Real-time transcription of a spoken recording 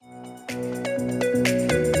Hello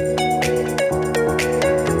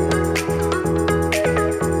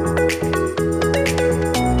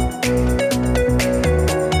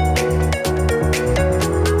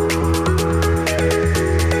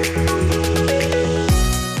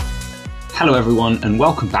everyone and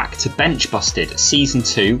welcome back to Bench Busted Season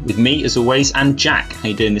 2 with me as always and Jack. How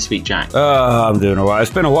you doing this week, Jack? I'm doing alright.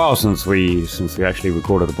 It's been a while since we actually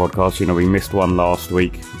recorded the podcast. You know, we missed one last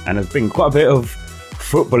week and there's been quite a bit of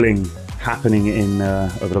footballing happening in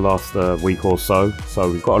over the last week or so.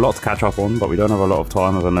 So we've got a lot to catch up on, but we don't have a lot of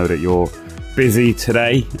time as I know that you're busy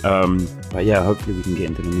today. But yeah, hopefully we can get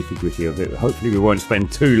into the nitty gritty of it. Hopefully we won't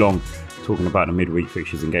spend too long talking about the midweek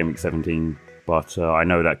fixtures in Game Week 17. But I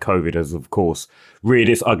know that COVID has, of course, reared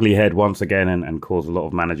its ugly head once again and caused a lot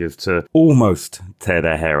of managers to almost tear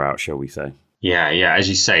their hair out, shall we say. Yeah, as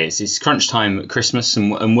you say, it's crunch time at Christmas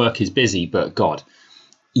and work is busy. But God,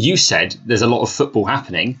 you said there's a lot of football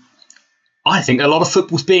happening. I think a lot of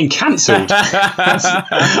football's being cancelled.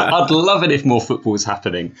 I'd love it if more football was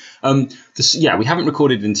happening. We haven't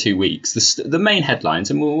recorded in 2 weeks. The main headlines,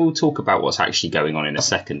 and we'll talk about what's actually going on in a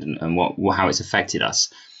second and how it's affected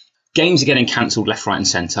us. Games are getting cancelled left, right and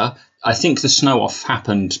centre. I think the snow off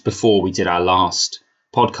happened before we did our last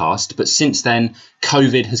podcast, but since then,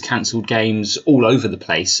 COVID has cancelled games all over the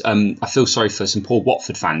place. I feel sorry for some poor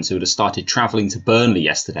Watford fans who would have started travelling to Burnley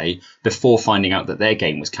yesterday before finding out that their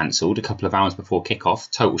game was cancelled a couple of hours before kickoff.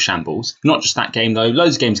 Total shambles. Not just that game though,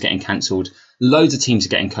 loads of games getting cancelled. Loads of teams are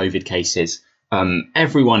getting COVID cases.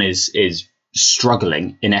 Everyone is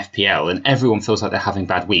struggling in FPL and everyone feels like they're having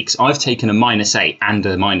bad weeks. I've taken a -8 and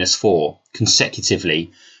a -4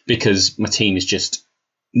 consecutively because my team is just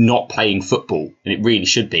not playing football and it really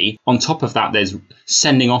should be. On top of that, there's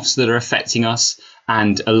sending offs that are affecting us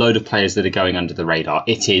and a load of players that are going under the radar.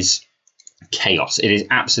 It is chaos. It is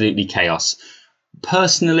absolutely chaos.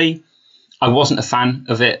 Personally, I wasn't a fan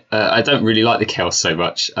of it. I don't really like the chaos so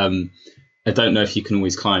much. I don't know if you can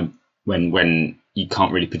always climb when you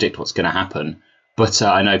can't really predict what's going to happen. But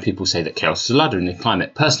I know people say that chaos is a ladder and they climb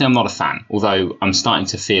it. Personally, I'm not a fan, although I'm starting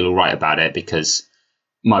to feel all right about it because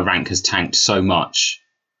my rank has tanked so much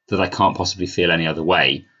that I can't possibly feel any other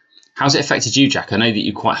way. How's it affected you, Jack? I know that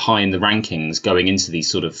you're quite high in the rankings going into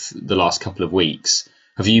these sort of the last couple of weeks.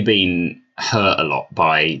 Have you been hurt a lot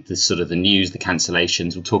by the sort of the news, the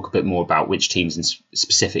cancellations? We'll talk a bit more about which teams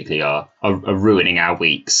specifically are ruining our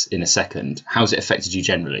weeks in a second. How's it affected you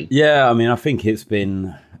generally? Yeah, I mean, I think it's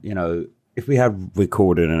been, you know, if we had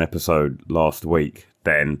recorded an episode last week,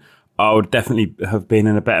 then I would definitely have been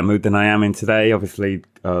in a better mood than I am in today. Obviously,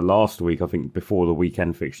 last week, I think before the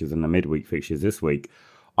weekend fixtures and the midweek fixtures this week,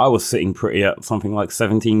 I was sitting pretty at something like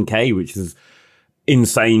 17k, which is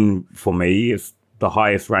insane for me. It's the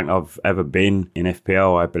highest rank I've ever been in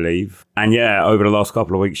FPL, I believe. And yeah, over the last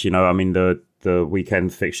couple of weeks, you know, I mean, the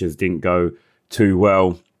weekend fixtures didn't go too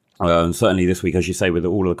well. Certainly this week, as you say, with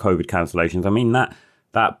all of the COVID cancellations, I mean,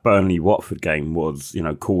 that Burnley-Watford game was, you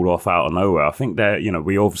know, called off out of nowhere. I think that, you know,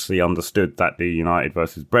 we obviously understood that the United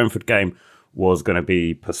versus Brentford game was going to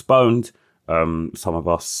be postponed. Some of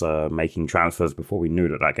us making transfers before we knew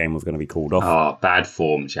that game was going to be called off. Oh, bad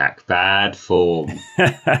form, Jack. Bad form.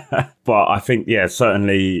 But I think, yeah,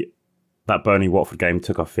 certainly that Burnley-Watford game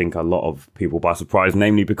took, I think, a lot of people by surprise,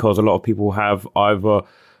 namely because a lot of people have either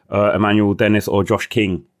Emmanuel Dennis or Josh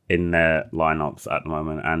King in their lineups at the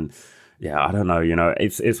moment. And yeah, I don't know, you know,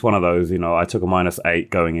 it's one of those, you know, I took a -8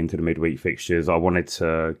 going into the midweek fixtures. I wanted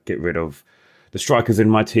to get rid of the strikers in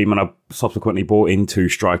my team and I subsequently bought in 2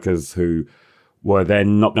 strikers who were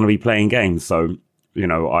then not going to be playing games. So, you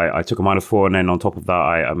know, I took a -4 and then on top of that,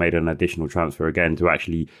 I made an additional transfer again to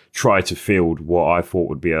actually try to field what I thought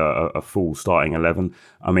would be a full starting 11.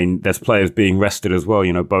 I mean, there's players being rested as well.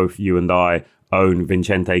 You know, both you and I own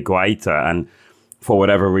Vicente Guaita and for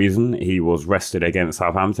whatever reason, he was rested against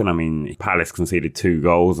Southampton. I mean, Palace conceded 2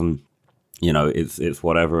 goals and, you know, it's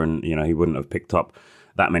whatever. And, you know, he wouldn't have picked up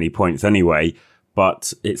that many points anyway.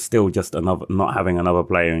 But it's still just not having another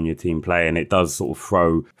player in your team play. And it does sort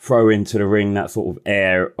of throw into the ring that sort of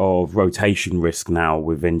air of rotation risk now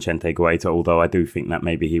with Vicente Guaita. Although I do think that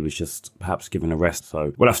maybe he was just perhaps given a rest.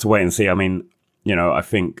 So we'll have to wait and see. I mean, you know, I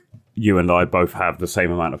think you and I both have the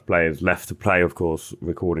same amount of players left to play, of course,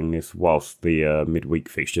 recording this whilst the midweek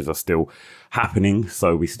fixtures are still happening.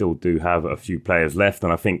 So we still do have a few players left.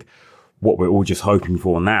 And I think what we're all just hoping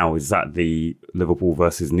for now is that the Liverpool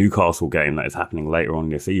versus Newcastle game that is happening later on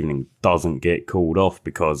this evening doesn't get called off,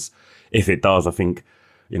 because if it does, I think,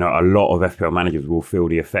 you know, a lot of FPL managers will feel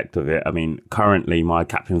the effect of it. I mean, currently my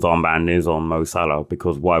captain's armband is on Mo Salah,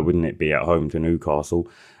 because why wouldn't it be at home to Newcastle?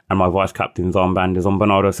 And my vice captain's armband is on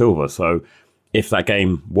Bernardo Silva. So if that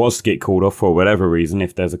game was to get called off for whatever reason,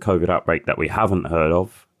 if there's a COVID outbreak that we haven't heard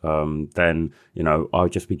of, then, I'll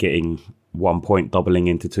just be getting 1 point doubling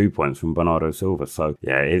into 2 points from Bernardo Silva. So,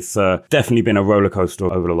 yeah, it's definitely been a roller coaster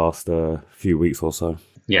over the last few weeks or so.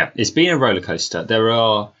 Yeah, it's been a roller coaster. There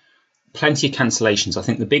are plenty of cancellations. I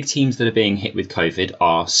think the big teams that are being hit with COVID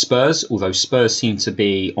are Spurs, although Spurs seem to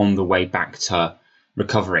be on the way back to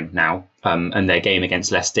recovering now, and their game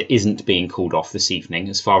against Leicester isn't being called off this evening,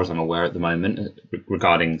 as far as I'm aware at the moment,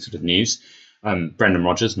 regarding sort of news. Brendan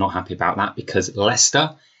Rodgers not happy about that because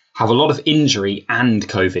Leicester have a lot of injury and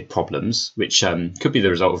COVID problems, which could be the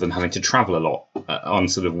result of them having to travel a lot on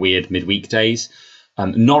sort of weird midweek days.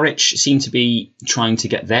 Norwich seem to be trying to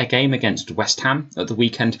get their game against West Ham at the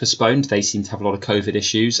weekend postponed. They seem to have a lot of COVID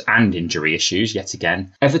issues and injury issues yet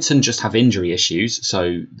again. Everton just have injury issues,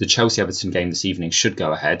 so the Chelsea-Everton game this evening should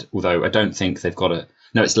go ahead, although I don't think they've got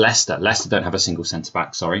No, it's Leicester. Leicester don't have a single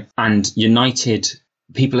centre-back, sorry. And United,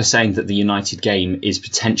 people are saying that the United game is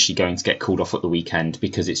potentially going to get called off at the weekend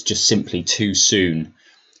because it's just simply too soon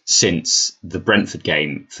since the Brentford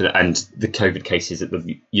game and the COVID cases at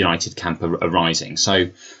the United camp are rising. So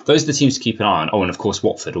those are the teams to keep an eye on. Oh, and of course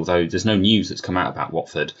Watford, although there's no news that's come out about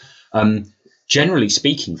Watford. Generally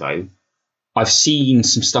speaking, though, I've seen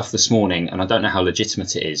some stuff this morning, and I don't know how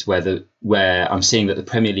legitimate it is, where I'm seeing that the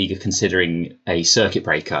Premier League are considering a circuit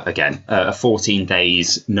breaker again, a 14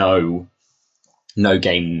 days, no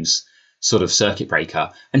games sort of circuit breaker.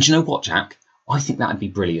 And do you know what, Jack? I think that'd be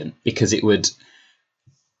brilliant because it would,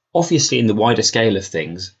 obviously, in the wider scale of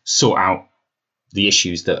things, sort out the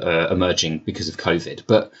issues that are emerging because of COVID.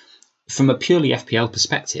 But from a purely FPL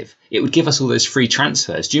perspective, it would give us all those free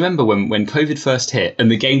transfers. Do you remember when COVID first hit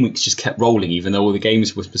and the game weeks just kept rolling, even though all the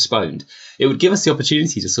games were postponed? It would give us the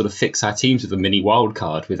opportunity to sort of fix our teams with a mini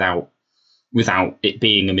wildcard without it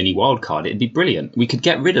being a mini wildcard. It'd be brilliant. We could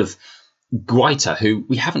get rid of Guaita, who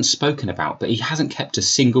we haven't spoken about, but he hasn't kept a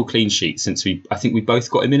single clean sheet since I think we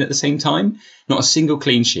both got him in at the same time. Not a single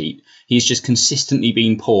clean sheet. He's just consistently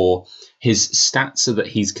been poor. His stats are that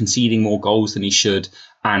he's conceding more goals than he should,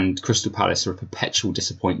 and Crystal Palace are a perpetual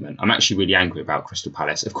disappointment. I'm actually really angry about Crystal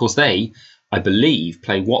Palace. Of course, they, I believe,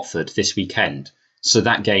 play Watford this weekend. So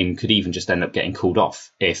that game could even just end up getting called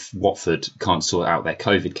off if Watford can't sort out their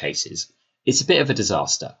COVID cases. It's a bit of a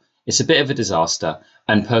disaster.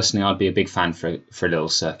 And personally, I'd be a big fan for a little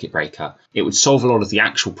circuit breaker. It would solve a lot of the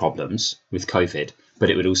actual problems with COVID, but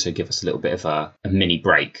it would also give us a little bit of a mini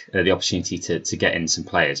break, the opportunity to get in some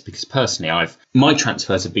players. Because personally, my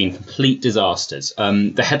transfers have been complete disasters.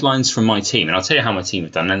 The headlines from my team, and I'll tell you how my team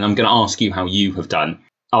have done, and I'm going to ask you how you have done,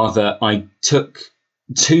 are that I took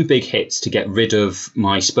 2 big hits to get rid of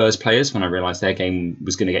my Spurs players when I realised their game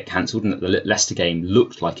was going to get cancelled and that the Leicester game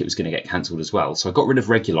looked like it was going to get cancelled as well. So I got rid of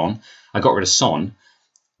Reguilon, I got rid of Son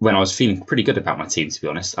when I was feeling pretty good about my team, to be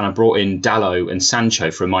honest. And I brought in Dalot and Sancho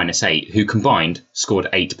for a -8, who combined scored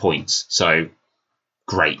 8 points. So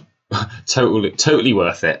great, totally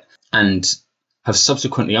worth it. And have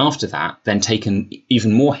subsequently after that then taken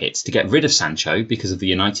even more hits to get rid of Sancho because of the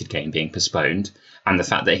United game being postponed and the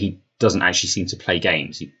fact that he doesn't actually seem to play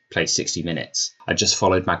games. He plays 60 minutes. I just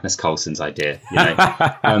followed Magnus Carlsen's idea.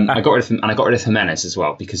 I got rid of him, and I got rid of Jimenez as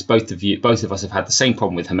well, because both of us have had the same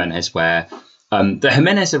problem with Jimenez, where the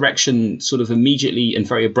Jimenez erection sort of immediately and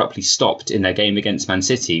very abruptly stopped in their game against Man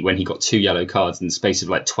City when he got 2 yellow cards in the space of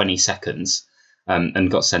like 20 seconds and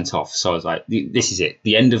got sent off. So I was like, this is it,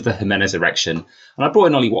 the end of the Jimenez erection. And I brought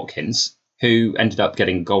in Ollie Watkins, who ended up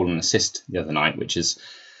getting a goal and assist the other night, which is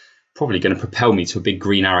probably going to propel me to a big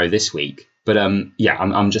green arrow this week. But I'm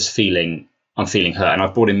feeling hurt. And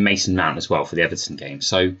I've brought in Mason Mount as well for the Everton game.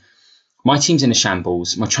 So my team's in a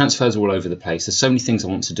shambles. My transfers are all over the place. There's so many things I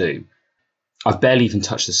want to do. I've barely even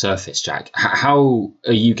touched the surface, Jack. How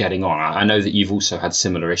are you getting on? I know that you've also had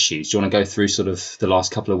similar issues. Do you want to go through sort of the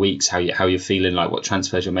last couple of weeks, how you're feeling, like what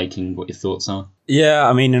transfers you're making, what your thoughts are? Yeah,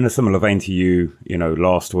 I mean, in a similar vein to you,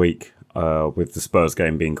 last week with the Spurs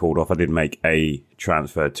game being called off, I did make a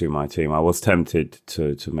transfer to my team. I was tempted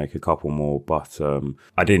to make a couple more, but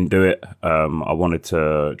I didn't do it. I wanted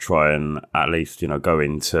to try and at least, go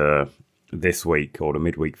into this week or the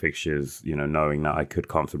midweek fixtures, knowing that I could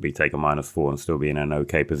comfortably take a -4 and still be in an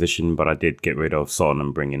okay position. But I did get rid of Son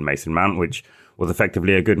and bring in Mason Mount, which was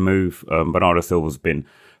effectively a good move. Bernardo Silva's been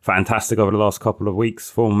fantastic over the last couple of weeks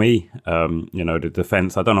for me. The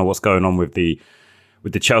defence, I don't know what's going on with the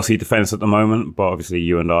Chelsea defence at the moment, but obviously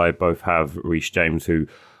you and I both have Reece James, who,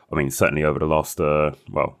 I mean, certainly over the last,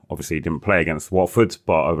 obviously he didn't play against Watford,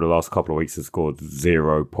 but over the last couple of weeks has scored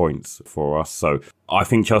 0 points for us. So I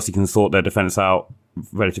think Chelsea can sort their defence out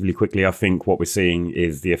relatively quickly, I think what we're seeing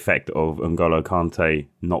is the effect of N'Golo Kante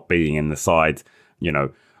not being in the side. You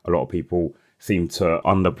know, a lot of people seem to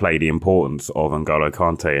underplay the importance of N'Golo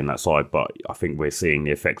Kante in that side, but I think we're seeing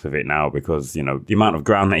the effects of it now because, you know, the amount of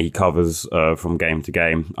ground that he covers from game to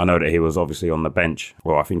game. I know that he was obviously on the bench.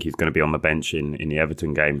 Well, I think he's going to be on the bench in the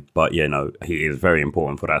Everton game, but, you know, he is very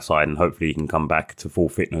important for that side and hopefully he can come back to full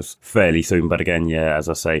fitness fairly soon. But again, yeah, as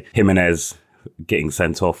I say, Jimenez getting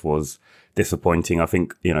sent off was disappointing. I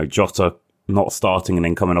think, you know, Jota not starting and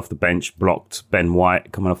then coming off the bench blocked Ben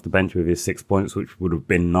White coming off the bench with his 6 points, which would have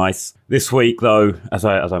been nice. This week, though, as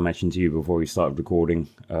I mentioned to you before we started recording,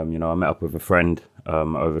 you know, I met up with a friend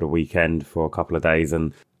over the weekend for a couple of days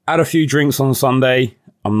and had a few drinks on Sunday.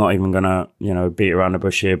 I'm not even going to, you know, beat around the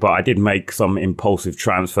bush here, but I did make some impulsive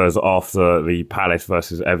transfers after the Palace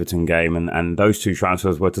versus Everton game. And those two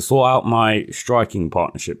transfers were to sort out my striking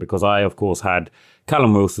partnership because I, of course, had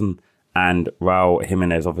Callum Wilson and Raul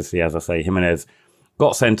Jimenez. Obviously, as I say, Jimenez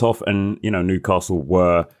got sent off and, you know, Newcastle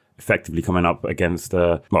were effectively coming up against,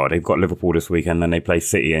 well, they've got Liverpool this weekend, then they play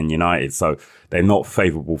City and United. So they're not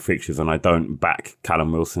favourable fixtures and I don't back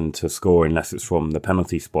Callum Wilson to score unless it's from the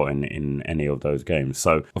penalty spot in any of those games.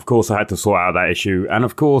 So, of course, I had to sort out that issue. And,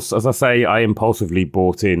 of course, as I say, I impulsively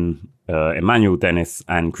bought in Emmanuel Dennis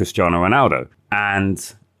and Cristiano Ronaldo.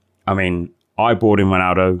 And, I mean, I bought in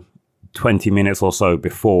Ronaldo 20 minutes or so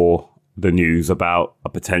before the news about a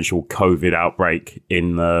potential COVID outbreak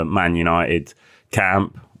in the Man United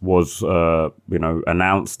camp was, you know,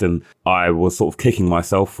 announced, and I was sort of kicking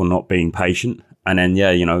myself for not being patient. And then,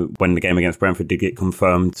 yeah, you know, when the game against Brentford did get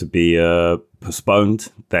confirmed to be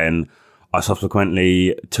postponed, then I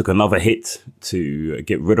subsequently took another hit to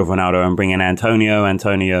get rid of Ronaldo and bring in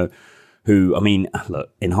Antonio, who, I mean, look,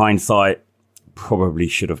 in hindsight, probably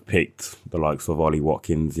should have picked the likes of Ollie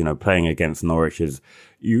Watkins. You know, playing against Norwich is,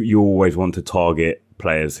 you always want to target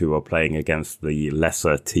players who are playing against the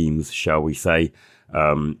lesser teams, shall we say.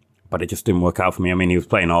 But it just didn't work out for me. I mean, he was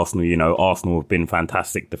playing Arsenal. You know, Arsenal have been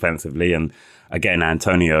fantastic defensively. And again,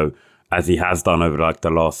 Antonio, as he has done over like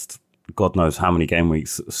the last, God knows how many game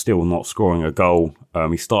weeks, still not scoring a goal.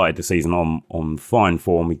 He started the season on fine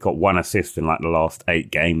form. He got 1 assist in like the last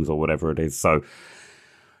 8 games or whatever it is. So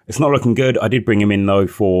it's not looking good. I did bring him in, though,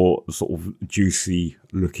 for sort of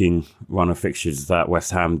juicy-looking run of fixtures that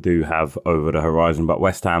West Ham do have over the horizon. But that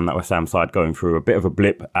West Ham side going through a bit of a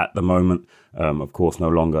blip at the moment. Of course, no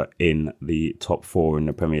longer in the top 4 in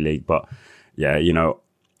the Premier League. But, yeah, you know,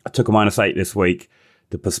 I took a -8 this week.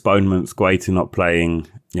 The postponements, Guaita not playing,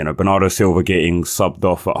 you know, Bernardo Silva getting subbed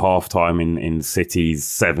off at halftime in City's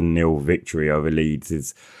 7-0 victory over Leeds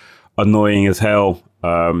is annoying as hell.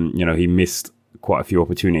 You know, he missed quite a few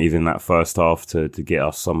opportunities in that first half to get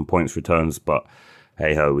us some points returns, but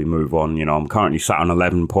hey ho, we move on. You know, I'm currently sat on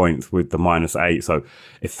 11 points with the -8, so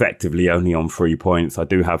effectively only on 3 points. I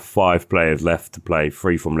do have 5 players left to play,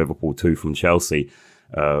 3 from Liverpool, 2 from Chelsea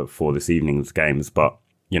for this evening's games, but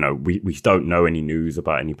you know, we don't know any news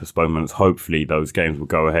about any postponements. Hopefully those games will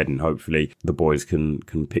go ahead and hopefully the boys can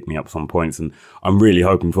pick me up some points. And I'm really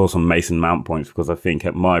hoping for some Mason Mount points because I think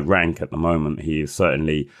at my rank at the moment, he is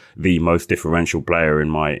certainly the most differential player in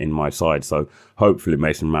my side. So hopefully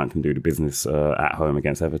Mason Mount can do the business at home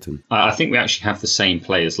against Everton. I think we actually have the same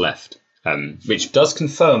players left. Which does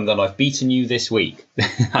confirm that I've beaten you this week.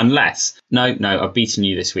 No, I've beaten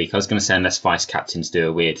you this week. I was going to say unless vice captains do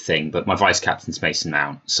a weird thing, but my vice captain's Mason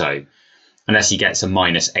Mount. So unless he gets a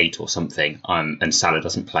 -8 or something, and Salah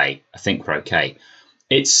doesn't play, I think we're okay.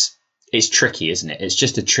 It's tricky, isn't it? It's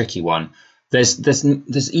just a tricky one.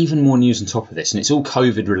 There's even more news on top of this, and it's all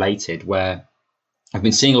COVID related. Where I've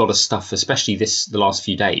been seeing a lot of stuff, especially the last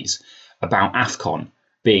few days, about AFCON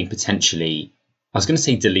being potentially, I was going to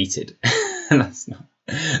say deleted. It's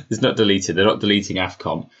not deleted. They're not deleting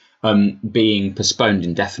AFCON. Being postponed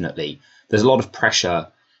indefinitely. There's a lot of pressure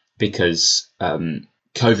because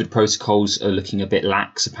COVID protocols are looking a bit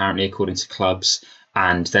lax, apparently, according to clubs.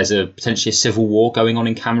 And there's potentially a civil war going on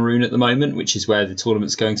in Cameroon at the moment, which is where the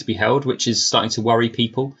tournament's going to be held, which is starting to worry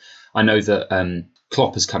people. I know that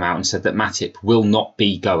Klopp has come out and said that Matip will not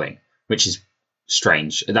be going, which is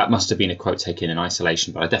strange. That must have been a quote taken in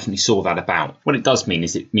isolation, but I definitely saw that about. What it does mean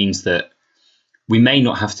is it means that we may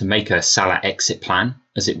not have to make a Salah exit plan,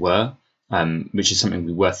 as it were, which is something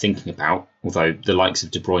we were thinking about, although the likes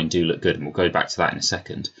of De Bruyne do look good, and we'll go back to that in a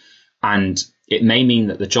second. And it may mean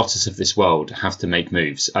that the Jotas of this world have to make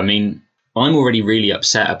moves. I mean, I'm already really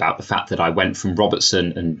upset about the fact that I went from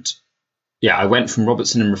Robertson and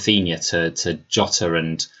Raphinha to Jota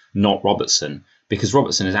and not Robertson, because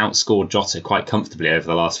Robertson has outscored Jota quite comfortably over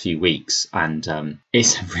the last few weeks. And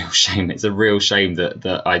it's a real shame. It's a real shame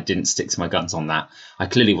that I didn't stick to my guns on that. I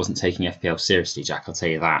clearly wasn't taking FPL seriously, Jack, I'll tell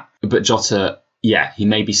you that. But Jota, yeah, he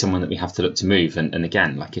may be someone that we have to look to move. And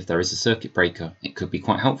again, like if there is a circuit breaker, it could be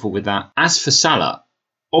quite helpful with that. As for Salah,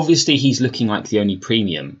 obviously he's looking like the only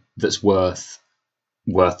premium that's worth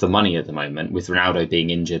the money at the moment, with Ronaldo being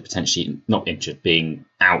injured, potentially not injured, being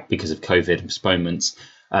out because of COVID and postponements,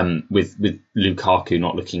 with Lukaku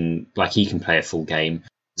not looking like he can play a full game.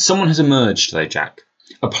 Someone has emerged though, Jack.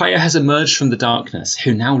 A player has emerged from the darkness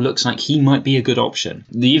who now looks like he might be a good option.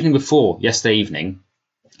 The evening before, yesterday evening,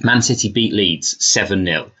 Man City beat Leeds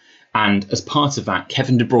 7-0. And as part of that,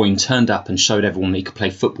 Kevin De Bruyne turned up and showed everyone that he could play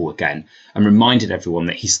football again and reminded everyone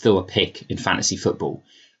that he's still a pick in fantasy football.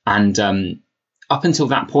 And up until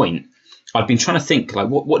that point, I've been trying to think, like,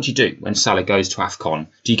 what do you do when Salah goes to AFCON?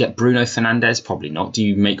 Do you get Bruno Fernandes? Probably not. Do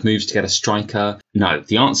you make moves to get a striker? No.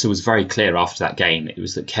 The answer was very clear after that game. It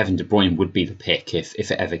was that Kevin De Bruyne would be the pick if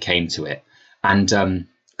it ever came to it. And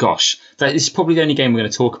gosh, this is probably the only game we're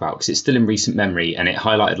going to talk about because it's still in recent memory and it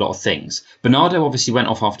highlighted a lot of things. Bernardo obviously went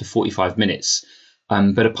off after 45 minutes.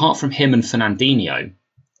 But apart from him and Fernandinho,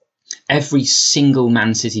 every single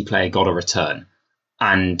Man City player got a return.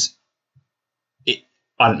 And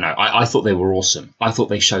I don't know. I thought they were awesome. I thought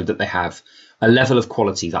they showed that they have a level of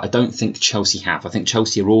quality that I don't think Chelsea have. I think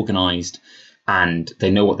Chelsea are organised and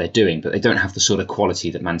they know what they're doing, but they don't have the sort of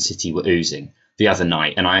quality that Man City were oozing the other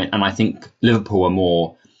night. And I think Liverpool are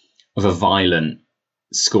more of a violent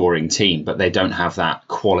scoring team, but they don't have that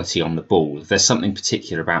quality on the ball. There's something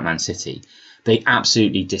particular about Man City. They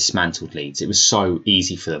absolutely dismantled Leeds. It was so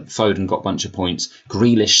easy for them. Foden got a bunch of points.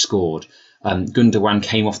 Grealish scored. Gundogan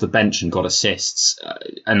came off the bench and got assists.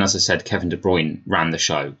 And as I said, Kevin De Bruyne ran the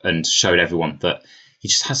show and showed everyone that he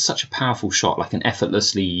just has such a powerful shot, like an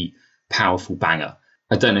effortlessly powerful banger.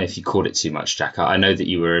 I don't know if you called it too much, Jack. I know that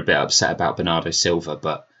you were a bit upset about Bernardo Silva,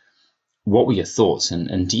 but what were your thoughts?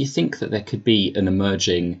 And do you think that there could be an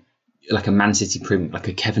emerging, like a Man City premium, like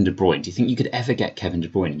a Kevin De Bruyne? Do you think you could ever get Kevin De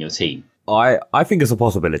Bruyne in your team? I think it's a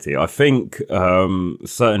possibility. I think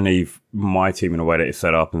certainly my team, in a way that it's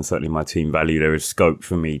set up, and certainly my team value, there is scope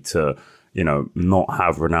for me to, not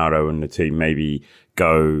have Ronaldo in the team, maybe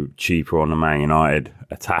go cheaper on the Man United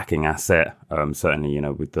attacking asset. Certainly,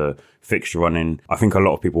 with the fixture running, I think a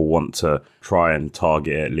lot of people want to try and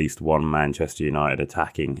target at least one Manchester United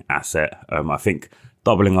attacking asset. I think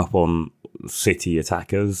doubling up on City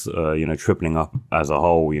attackers, tripling up as a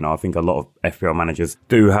whole. I think a lot of FPL managers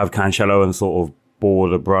do have Cancelo and sort of bore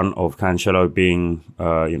the brunt of Cancelo being,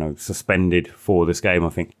 suspended for this game. I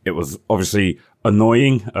think it was obviously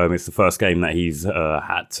annoying. It's the first game that he's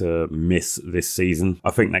had to miss this season. I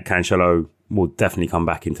think that Cancelo will definitely come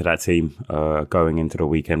back into that team going into the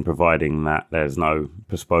weekend, providing that there's no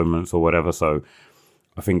postponements or whatever. So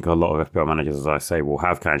I think a lot of FPL managers, as I say, will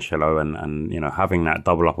have Cancelo and having that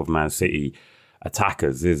double up of Man City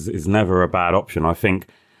attackers is never a bad option. I think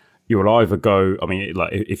you will either go,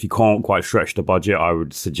 if you can't quite stretch the budget, I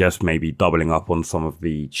would suggest maybe doubling up on some of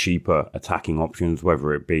the cheaper attacking options,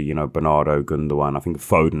 whether it be, Bernardo, Gundogan. I think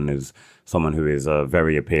Foden is someone who is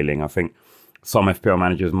very appealing. I think some FPL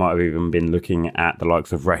managers might have even been looking at the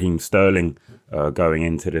likes of Raheem Sterling going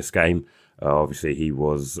into this game. Obviously, he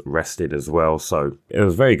was rested as well. So it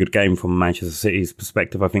was a very good game from Manchester City's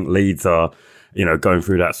perspective. I think Leeds are, going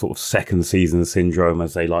through that sort of second season syndrome,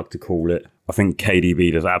 as they like to call it. I think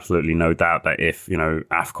KDB, there's absolutely no doubt that if,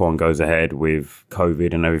 AFCON goes ahead with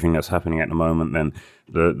COVID and everything that's happening at the moment, then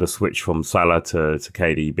the switch from Salah to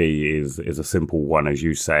KDB is a simple one, as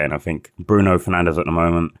you say. And I think Bruno Fernandes at the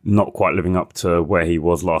moment, not quite living up to where he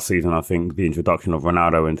was last season. I think the introduction of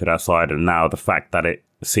Ronaldo into that side, and now the fact that it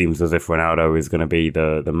seems as if Ronaldo is going to be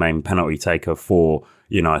the main penalty taker for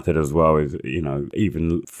United as well, is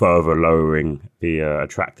even further lowering the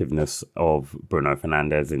attractiveness of Bruno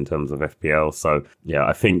Fernandes in terms of FPL. So yeah,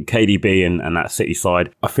 I think KDB and that City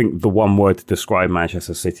side, I think the one word to describe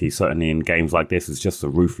Manchester City, certainly in games like this, is just the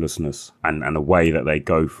ruthlessness and the way that they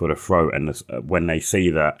go for the throat. And when they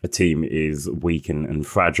see that a team is weak and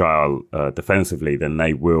fragile defensively, then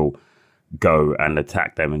they will go and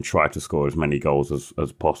attack them and try to score as many goals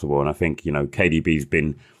as possible. And I think, KDB's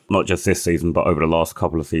been, not just this season, but over the last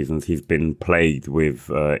couple of seasons, he's been plagued with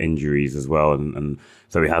injuries as well. And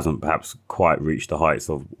so he hasn't perhaps quite reached the heights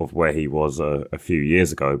of where he was a few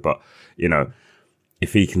years ago. But,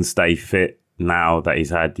 if he can stay fit now that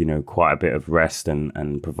he's had, quite a bit of rest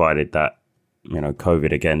and provided that,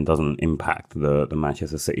 COVID again doesn't impact the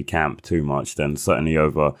Manchester City camp too much, then certainly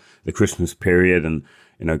over the Christmas period and,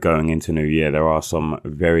 going into New Year, there are some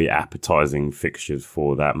very appetising fixtures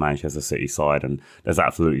for that Manchester City side, and there's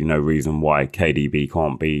absolutely no reason why KDB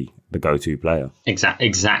can't be the go-to player.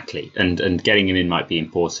 Exactly, and getting him in might be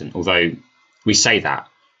important. Although we say that,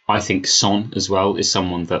 I think Son as well is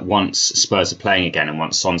someone that once Spurs are playing again and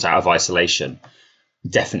once Son's out of isolation,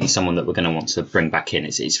 definitely someone that we're going to want to bring back in.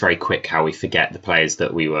 It's very quick how we forget the players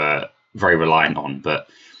that we were very reliant on, but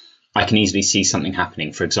I can easily see something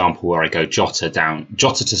happening, for example, where I go Jota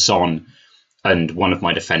to Son and one of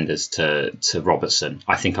my defenders to Robertson.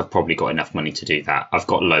 I think I've probably got enough money to do that. I've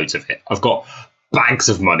got loads of it. I've got bags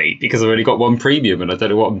of money because I've only got one premium and I don't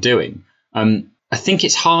know what I'm doing. I think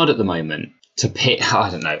it's hard at the moment to pick. I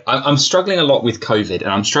don't know. I'm struggling a lot with COVID, and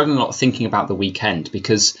I'm struggling a lot thinking about the weekend,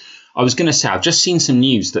 because I was going to say, I've just seen some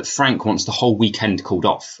news that Frank wants the whole weekend called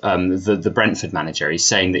off. The Brentford manager is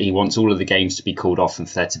saying that he wants all of the games to be called off and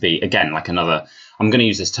for there to be, again, like another, I'm going to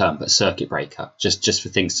use this term, but circuit breaker, just for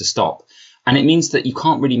things to stop. And it means that you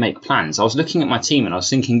can't really make plans. I was looking at my team and I was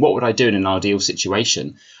thinking, what would I do in an ideal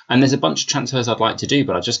situation? And there's a bunch of transfers I'd like to do,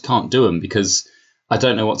 but I just can't do them because I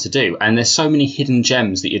don't know what to do. And there's so many hidden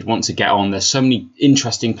gems that you'd want to get on. There's so many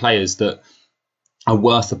interesting players that are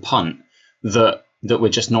worth a punt that we're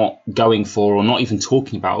just not going for or not even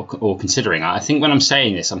talking about or considering. I think when I'm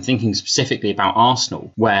saying this, I'm thinking specifically about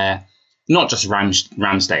Arsenal, where not just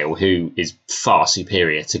Ramsdale, who is far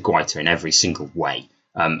superior to Guaita in every single way.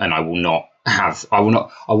 And I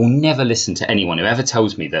will never listen to anyone who ever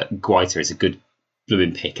tells me that Guaita is a good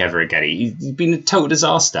blooming pick ever again. He's been a total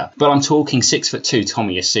disaster. But I'm talking 6'2"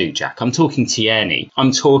 Tommy Yasu, Jack. I'm talking Tierney.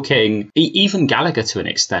 I'm talking even Gallagher to an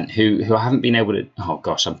extent, who I haven't been able to. Oh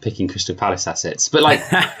gosh, I'm picking Crystal Palace assets. But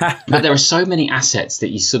but there are so many assets that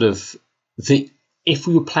you sort of. If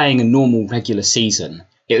we were playing a normal regular season,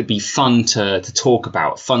 it would be fun to talk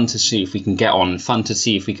about, fun to see if we can get on, fun to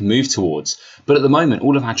see if we can move towards. But at the moment,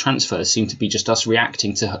 all of our transfers seem to be just us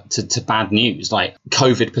reacting to bad news, like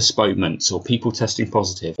COVID postponements or people testing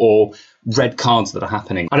positive or red cards that are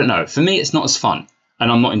happening. I don't know. For me, it's not as fun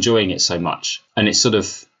and I'm not enjoying it so much. And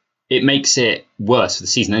it makes it worse for the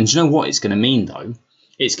season. And do you know what it's going to mean, though?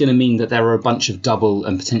 It's going to mean that there are a bunch of double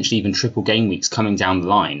and potentially even triple game weeks coming down the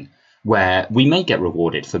line where we may get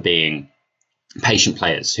rewarded for being patient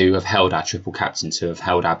players who have held our triple captains, who have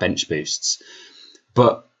held our bench boosts.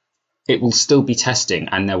 But it will still be testing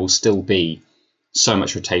and there will still be so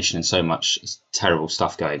much rotation and so much terrible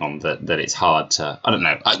stuff going on that it's hard to, I don't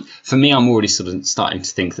know. For me, I'm already sort of starting to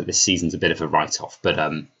think that this season's a bit of a write-off, but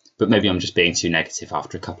maybe I'm just being too negative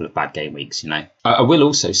after a couple of bad game weeks, I will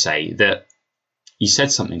also say that you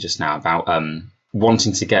said something just now about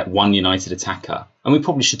wanting to get one United attacker, and we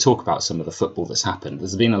probably should talk about some of the football that's happened.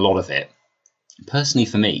 There's been a lot of it. Personally,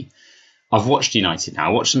 for me, I've watched United now.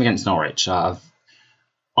 I watched them against Norwich.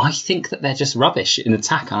 I think that they're just rubbish in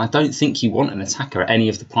attack, and I don't think you want an attacker at any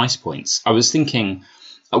of the price points. I was thinking,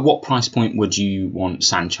 at what price point would you want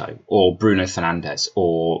Sancho or Bruno Fernandes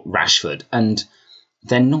or Rashford? And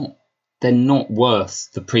they're not worth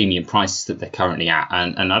the premium prices that they're currently at,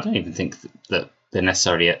 and I don't even think that they're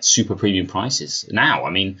necessarily at super premium prices now.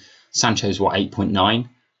 I mean, Sancho's 8.9,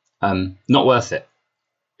 not worth it.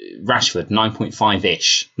 Rashford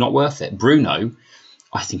 9.5-ish, not worth it. Bruno,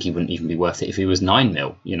 I think he wouldn't even be worth it if he was 9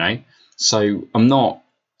 mil, So I'm not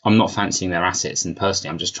fancying their assets, and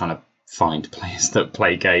personally I'm just trying to find players that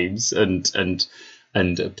play games and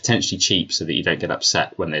potentially cheap so that you don't get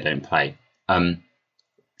upset when they don't play.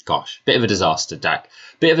 Gosh, bit of a disaster, Dak.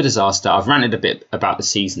 Bit of a disaster. I've ranted a bit about the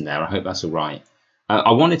season there. I hope that's all right.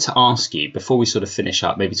 I wanted to ask you, before we sort of finish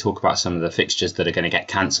up, maybe talk about some of the fixtures that are going to get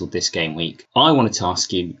cancelled this game week. I wanted to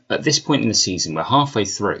ask you, at this point in the season, we're halfway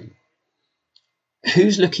through,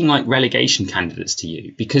 who's looking like relegation candidates to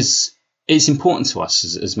you? Because it's important to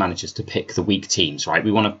us as managers to pick the weak teams, right?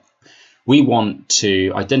 We want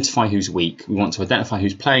to identify who's weak. We want to identify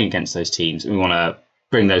who's playing against those teams. And we want to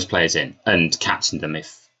bring those players in and captain them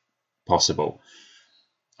if possible.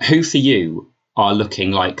 Who for you are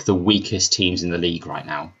looking like the weakest teams in the league right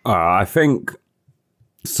now? I think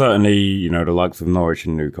certainly, the likes of Norwich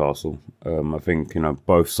and Newcastle. I think,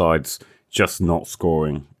 both sides just not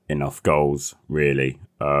scoring enough goals, really.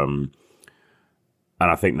 And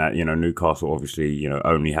I think that, Newcastle obviously,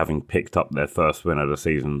 only having picked up their first win of the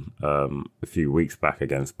season a few weeks back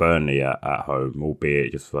against Burnley at home,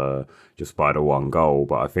 albeit just by the one goal.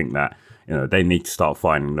 But I think that, they need to start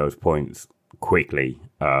finding those points quickly.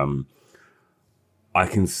 I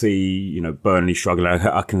can see, Burnley struggling.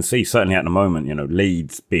 I can see certainly at the moment,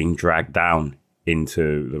 Leeds being dragged down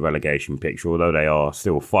into the relegation picture, although they are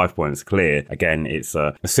still 5 points clear. Again, it's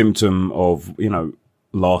a symptom of,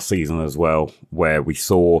 last season as well, where we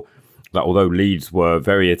saw that although Leeds were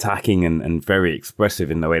very attacking and very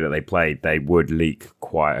expressive in the way that they played, they would leak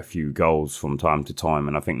quite a few goals from time to time.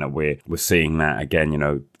 And I think that we're seeing that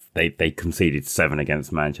again. They conceded 7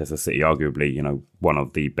 against Manchester City, arguably, one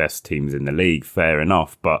of the best teams in the league, fair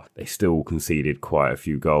enough, but they still conceded quite a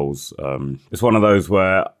few goals. It's one of those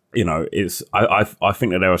where, I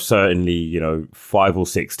think that there are certainly, 5 or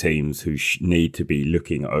 6 teams who need to be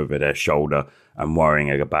looking over their shoulder and worrying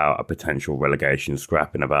about a potential relegation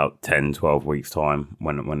scrap in about 10, 12 weeks' time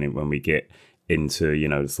when we get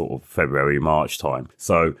into, sort of February, March time.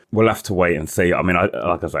 So we'll have to wait and see. I mean,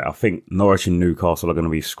 I think Norwich and Newcastle are going to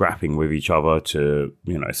be scrapping with each other to,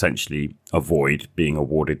 essentially avoid being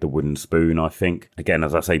awarded the wooden spoon, I think. Again,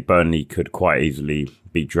 as I say, Burnley could quite easily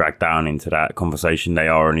be dragged down into that conversation. They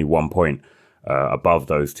are only 1 point above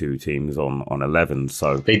those two teams on 11.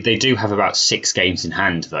 So they do have about 6 games in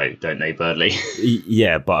hand, though, don't they, Burnley?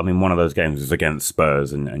 Yeah, but I mean, one of those games is against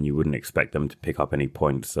Spurs, and you wouldn't expect them to pick up any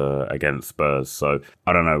points against Spurs. So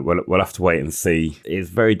I don't know. We'll have to wait and see. It's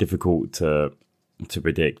very difficult to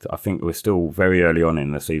predict. I think we're still very early on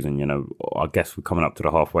in the season. I guess we're coming up to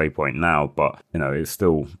the halfway point now, but it's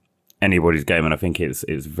still anybody's game, and I think it's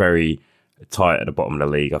very tight at the bottom of the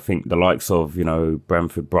league. I think the likes of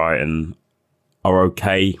Brentford, Brighton are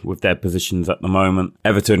okay with their positions at the moment.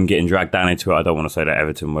 Everton getting dragged down into it. I don't want to say that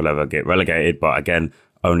Everton will ever get relegated, but again,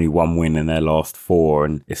 only 1 win in their last 4,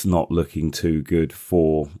 and it's not looking too good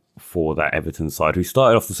for that Everton side, who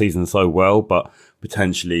started off the season so well, but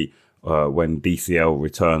potentially when DCL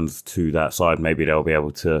returns to that side, maybe they'll be able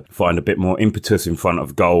to find a bit more impetus in front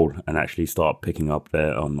of goal and actually start picking up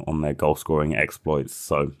on their goal scoring exploits.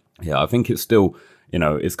 So yeah, I think it's still,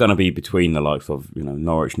 it's going to be between the likes of,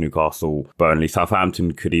 Norwich, Newcastle, Burnley.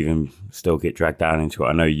 Southampton could even still get dragged down into it.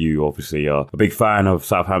 I know you obviously are a big fan of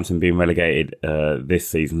Southampton being relegated this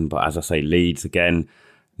season, but as I say, Leeds again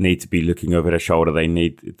need to be looking over their shoulder. They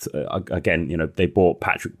need, again, they brought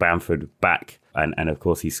Patrick Bamford back. And of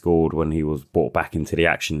course, he scored when he was brought back into the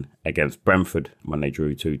action against Brentford when they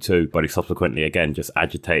drew 2-2. But he subsequently, again, just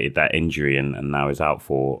agitated that injury and now is out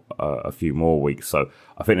for a few more weeks. So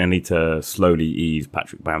I think they need to slowly ease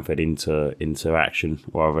Patrick Bamford into action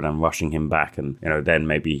rather than rushing him back. And, then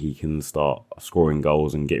maybe he can start scoring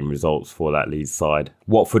goals and getting results for that Leeds side.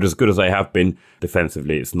 Watford, as good as they have been,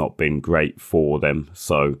 defensively, it's not been great for them.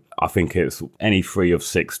 So I think it's any 3 of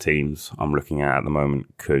 6 teams I'm looking at the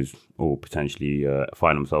moment could or potentially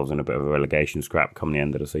find themselves in a bit of a relegation scrap come the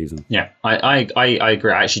end of the season. Yeah, I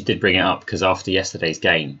agree. I actually did bring it up because after yesterday's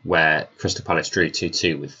game where Crystal Palace drew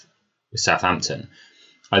 2-2 with Southampton,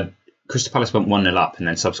 Crystal Palace went 1-0 up and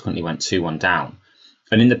then subsequently went 2-1 down.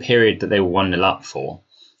 And in the period that they were 1-0 up for,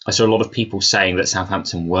 I saw a lot of people saying that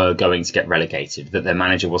Southampton were going to get relegated, that their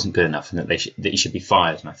manager wasn't good enough and that he should be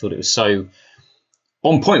fired. And I thought it was so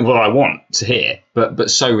on point with what I want to hear, but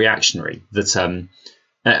so reactionary that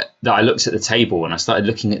that I looked at the table and I started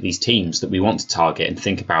looking at these teams that we want to target and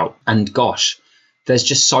think about. And gosh, there's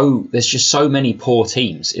just so many poor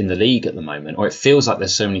teams in the league at the moment, or it feels like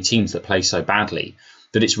there's so many teams that play so badly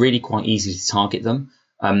that it's really quite easy to target them.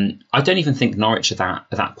 I don't even think Norwich are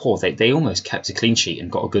that poor. They almost kept a clean sheet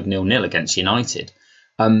and got a good 0-0 against United.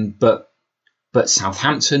 But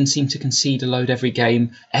Southampton seem to concede a load every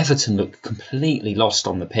game. Everton look completely lost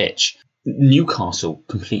on the pitch. Newcastle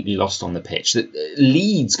completely lost on the pitch.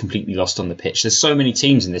 Leeds completely lost on the pitch. There's so many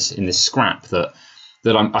teams in this scrap that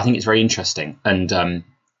I think it's very interesting and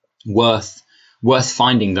worth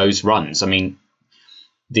finding those runs. I mean,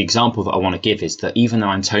 the example that I want to give is that even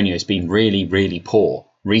though Antonio's been really, really poor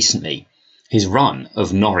recently, his run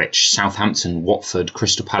of Norwich, Southampton, Watford,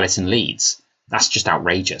 Crystal Palace and Leeds, that's just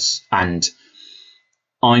outrageous. And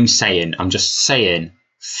I'm just saying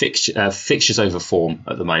fixtures over form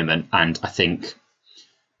at the moment. And I think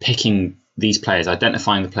picking these players,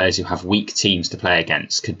 identifying the players who have weak teams to play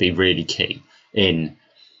against could be really key in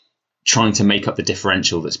trying to make up the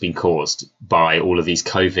differential that's been caused by all of these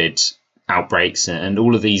COVID outbreaks and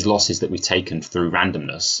all of these losses that we've taken through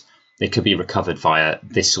randomness. They could be recovered via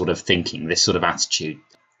this sort of thinking, this sort of attitude,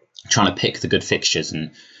 trying to pick the good fixtures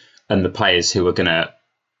and the players who are going to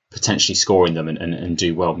potentially score in them and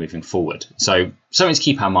do well moving forward. So something to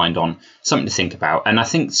keep our mind on, something to think about. And I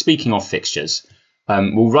think speaking of fixtures,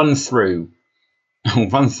 we'll run through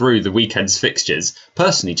the weekend's fixtures.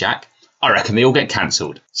 Personally, Jack, I reckon they all get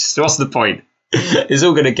cancelled. So what's the point? It's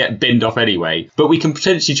all going to get binned off anyway. But we can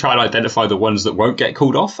potentially try and identify the ones that won't get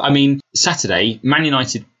called off. I mean, Saturday, Man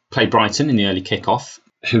United play Brighton in the early kickoff.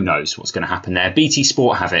 Who knows what's going to happen there? BT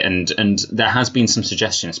Sport have it, and there has been some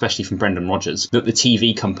suggestion, especially from Brendan Rodgers, that the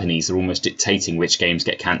TV companies are almost dictating which games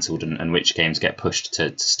get cancelled and which games get pushed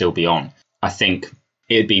to still be on. I think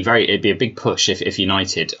it'd be a big push if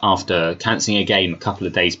United, after cancelling a game a couple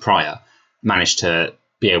of days prior, managed to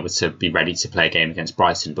be able to be ready to play a game against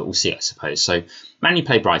Brighton. But we'll see, I suppose. So Man U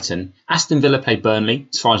play Brighton. Aston Villa played Burnley.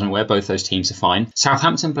 As far as I'm aware, both those teams are fine.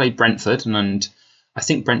 Southampton played Brentford, and I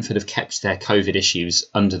think Brentford have kept their COVID issues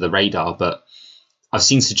under the radar, but I've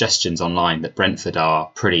seen suggestions online that Brentford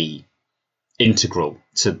are pretty integral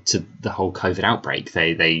to the whole COVID outbreak.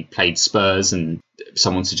 They played Spurs, and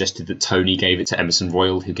someone suggested that Tony gave it to Emerson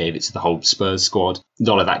Royal, who gave it to the whole Spurs squad. A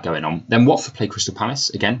lot of that going on. Then Watford play Crystal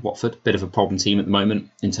Palace. Again, Watford, bit of a problem team at the moment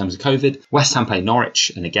in terms of COVID. West Ham play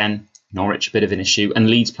Norwich, and again, Norwich, a bit of an issue. And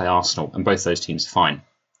Leeds play Arsenal, and both those teams are fine.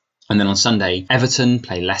 And then on Sunday, Everton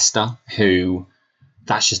play Leicester, who,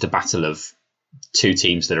 that's just a battle of two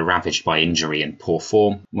teams that are ravaged by injury and poor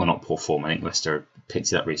form. Well, not poor form. I think Leicester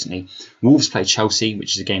picked it up recently. Wolves play Chelsea,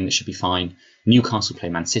 which is a game that should be fine. Newcastle play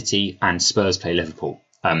Man City, and Spurs play Liverpool.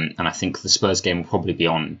 And I think the Spurs game will probably be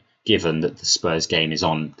on, given that the Spurs game is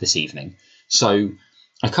on this evening. So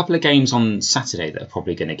a couple of games on Saturday that are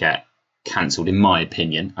probably going to get cancelled, in my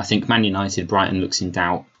opinion. I think Man United, Brighton looks in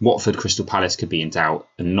doubt. Watford, Crystal Palace could be in doubt.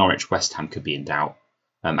 And Norwich, West Ham could be in doubt.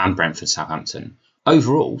 And Brentford, Southampton.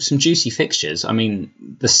 Overall, some juicy fixtures. I mean,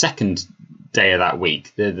 the second day of that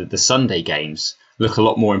week, the Sunday games look a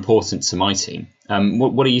lot more important to my team.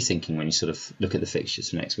 What are you thinking when you sort of look at the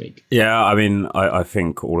fixtures for next week? Yeah, I mean, I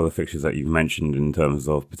think all of the fixtures that you've mentioned in terms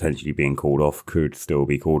of potentially being called off could still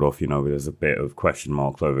be called off. You know, there's a bit of question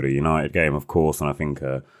marks over the United game, of course, and I think,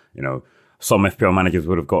 some FPL managers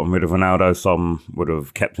would have gotten rid of Ronaldo, some would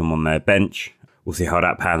have kept him on their bench. We'll see how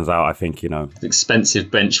that pans out. I think, expensive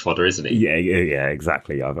bench fodder, isn't it? Yeah,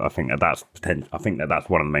 exactly. I think that's that's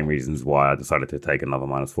one of the main reasons why I decided to take another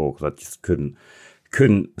 -4, because I just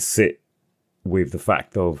couldn't sit with the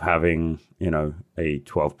fact of having, a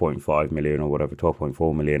 12.5 million or whatever,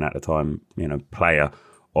 12.4 million at the time, player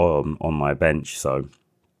on my bench. So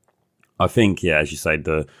I think, yeah, as you say,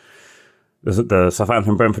 the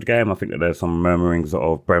Southampton-Brentford game, I think that there's some murmurings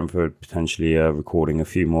of Brentford potentially recording a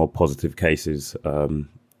few more positive cases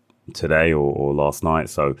today or last night.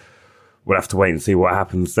 So we'll have to wait and see what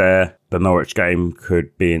happens there. The Norwich game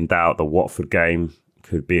could be in doubt. The Watford game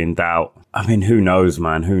could be in doubt. I mean, who knows,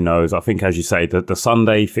 man? Who knows? I think, as you say, the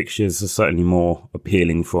Sunday fixtures are certainly more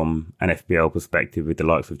appealing from an FPL perspective, with the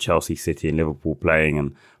likes of Chelsea, City and Liverpool playing,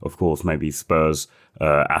 and of course maybe Spurs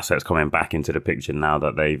assets coming back into the picture now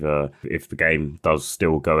that they've, if the game does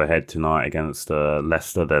still go ahead tonight against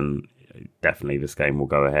Leicester, then definitely this game will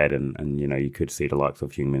go ahead, and you could see the likes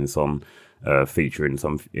of Heung-min Son feature in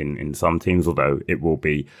some teams, although it will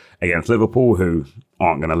be against Liverpool, who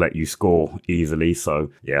aren't going to let you score easily. So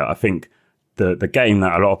yeah, I think the game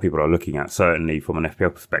that a lot of people are looking at, certainly from an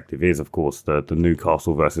FPL perspective, is of course the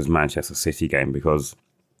Newcastle versus Manchester City game, because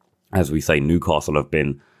as we say, Newcastle have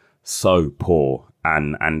been so poor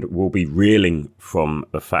and will be reeling from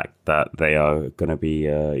the fact that they are going to be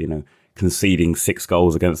conceding 6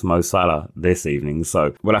 goals against Mo Salah this evening.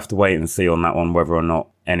 So we'll have to wait and see on that one whether or not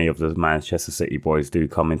any of the Manchester City boys do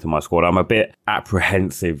come into my squad. I'm a bit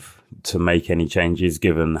apprehensive to make any changes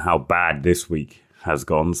given how bad this week has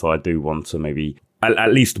gone. So I do want to maybe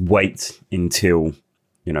at least wait until,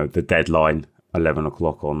 the deadline, 11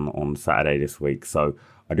 o'clock on Saturday this week. So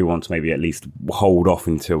I do want to maybe at least hold off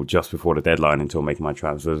until just before the deadline until making my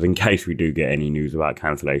transfers, in case we do get any news about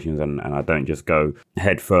cancellations, and I don't just go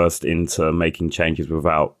head first into making changes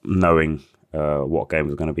without knowing what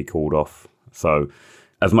games are going to be called off. So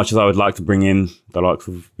as much as I would like to bring in the likes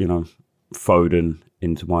of, Foden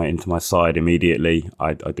into my side immediately,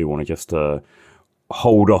 I do want to just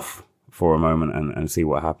hold off for a moment and see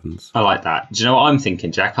what happens. I like that. Do you know what I'm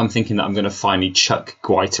thinking, Jack? I'm thinking that I'm going to finally chuck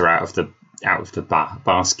Guaita out of the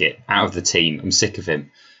basket, out of the team. I'm sick of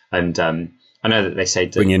him. And I know that they say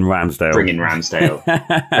bring in Ramsdale.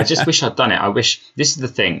 I just wish I'd done it. I wish, this is the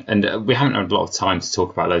thing, and we haven't had a lot of time to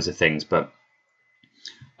talk about loads of things, but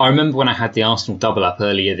I remember when I had the Arsenal double up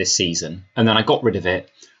earlier this season, and then I got rid of it,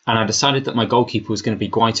 and I decided that my goalkeeper was going to be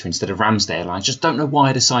Guaita instead of Ramsdale. And I just don't know why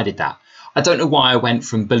I decided that. I don't know why I went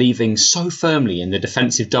from believing so firmly in the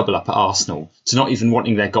defensive double up at Arsenal to not even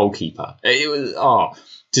wanting their goalkeeper. It was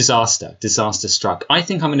disaster struck. I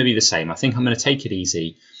think I'm going to be the same. I think I'm going to take it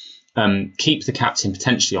easy. Keep the captain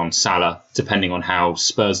potentially on Salah, depending on how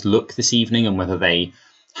Spurs look this evening and whether they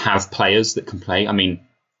have players that can play. I mean,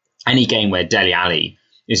 any game where Dele Alli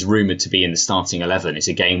is rumoured to be in the starting 11 is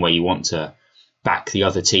a game where you want to back the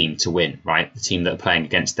other team to win, right? The team that are playing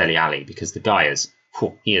against Dele Alli, because the guy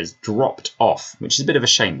he has dropped off, which is a bit of a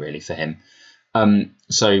shame really for him.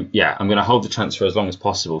 So yeah, I'm going to hold the transfer as long as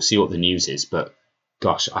possible, see what the news is. But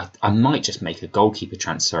gosh, I might just make a goalkeeper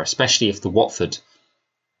transfer, especially if the Watford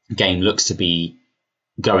game looks to be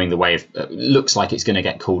going the way of, looks like it's going to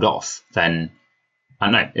get called off, then I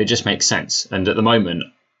don't know, it just makes sense. And at the moment,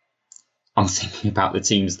 I'm thinking about the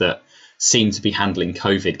teams that seem to be handling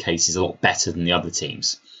COVID cases a lot better than the other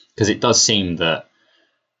teams, because it does seem that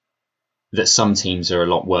some teams are a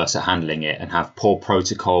lot worse at handling it and have poor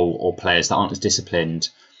protocol or players that aren't as disciplined,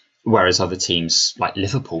 whereas other teams like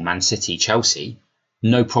Liverpool, Man City, Chelsea,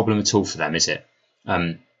 no problem at all for them, is it?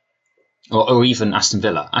 Or even Aston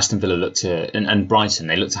Villa. Aston Villa look to, and Brighton,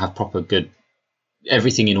 they look to have proper good,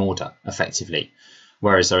 everything in order, effectively.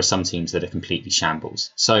 Whereas there are some teams that are completely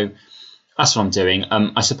shambles. So that's what I'm doing.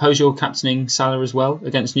 I suppose you're captaining Salah as well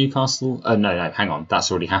against Newcastle. No, hang on. That's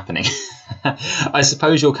already happening. I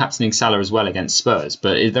suppose you're captaining Salah as well against Spurs.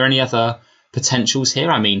 But is there any other potentials here?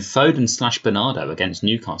 I mean, Foden/Bernardo against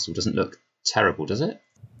Newcastle doesn't look terrible, does it?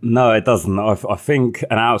 No, it doesn't. I think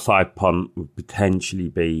an outside punt would potentially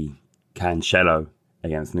be Cancelo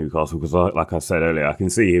against Newcastle, because like I said earlier, I can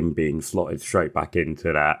see him being slotted straight back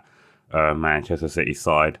into that Manchester City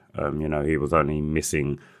side. He was only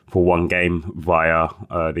missing for one game via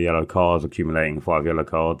the yellow cards, accumulating 5 yellow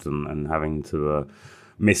cards and having to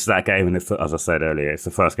miss that game. And as I said earlier, it's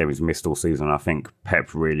the first game he's missed all season. I think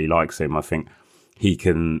Pep really likes him. I think he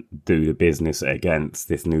can do the business against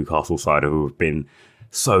this Newcastle side who have been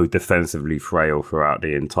so defensively frail throughout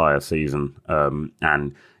the entire season.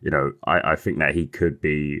 I think that he could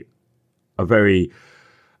be a very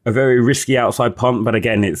risky outside punt. But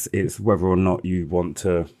again, it's whether or not you want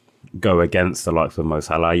to go against the likes of Mo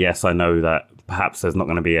Salah. Yes, I know that perhaps there's not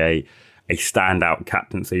going to be a standout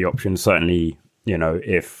captaincy option. Certainly,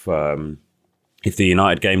 if the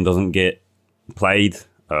United game doesn't get played,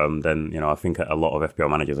 then I think a lot of FPL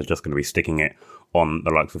managers are just going to be sticking it on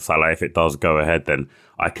the likes of Salah. If it does go ahead, then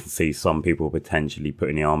I can see some people potentially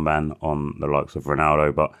putting the armband on the likes of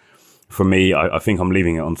Ronaldo. But for me, I think I'm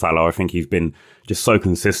leaving it on Salah. I think he's been just so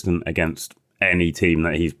consistent against any team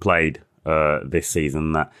that he's played this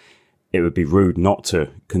season that it would be rude not to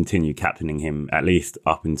continue captaining him, at least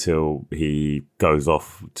up until he goes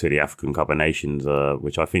off to the African Cup of Nations,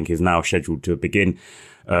 which I think is now scheduled to begin.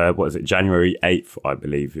 January 8th, I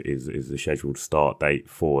believe, is the scheduled start date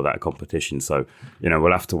for that competition. So,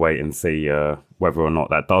 we'll have to wait and see whether or not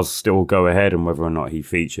that does still go ahead and whether or not he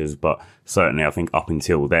features. But certainly, I think up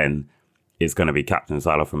until then, it's going to be Captain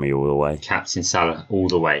Salah for me all the way. Captain Salah all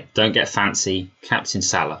the way. Don't get fancy. Captain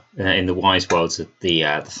Salah in the wise words of the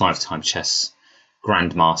 5-time chess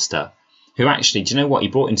grandmaster, who actually, do you know what? He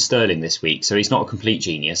brought in Sterling this week, so he's not a complete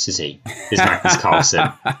genius, is he? Is Magnus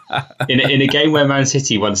Carlsen. In a game where Man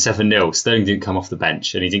City won 7-0, Sterling didn't come off the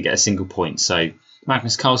bench and he didn't get a single point. So,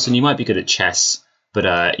 Magnus Carlsen, you might be good at chess,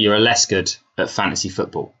 but you're less good at fantasy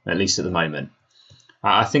football, at least at the moment.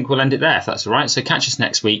 I think we'll end it there, if that's all right. So catch us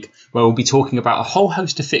next week, where we'll be talking about a whole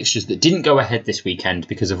host of fixtures that didn't go ahead this weekend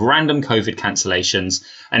because of random COVID cancellations,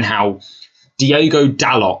 and how Diogo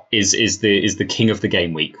Dalot is the king of the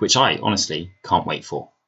game week, which I honestly can't wait for.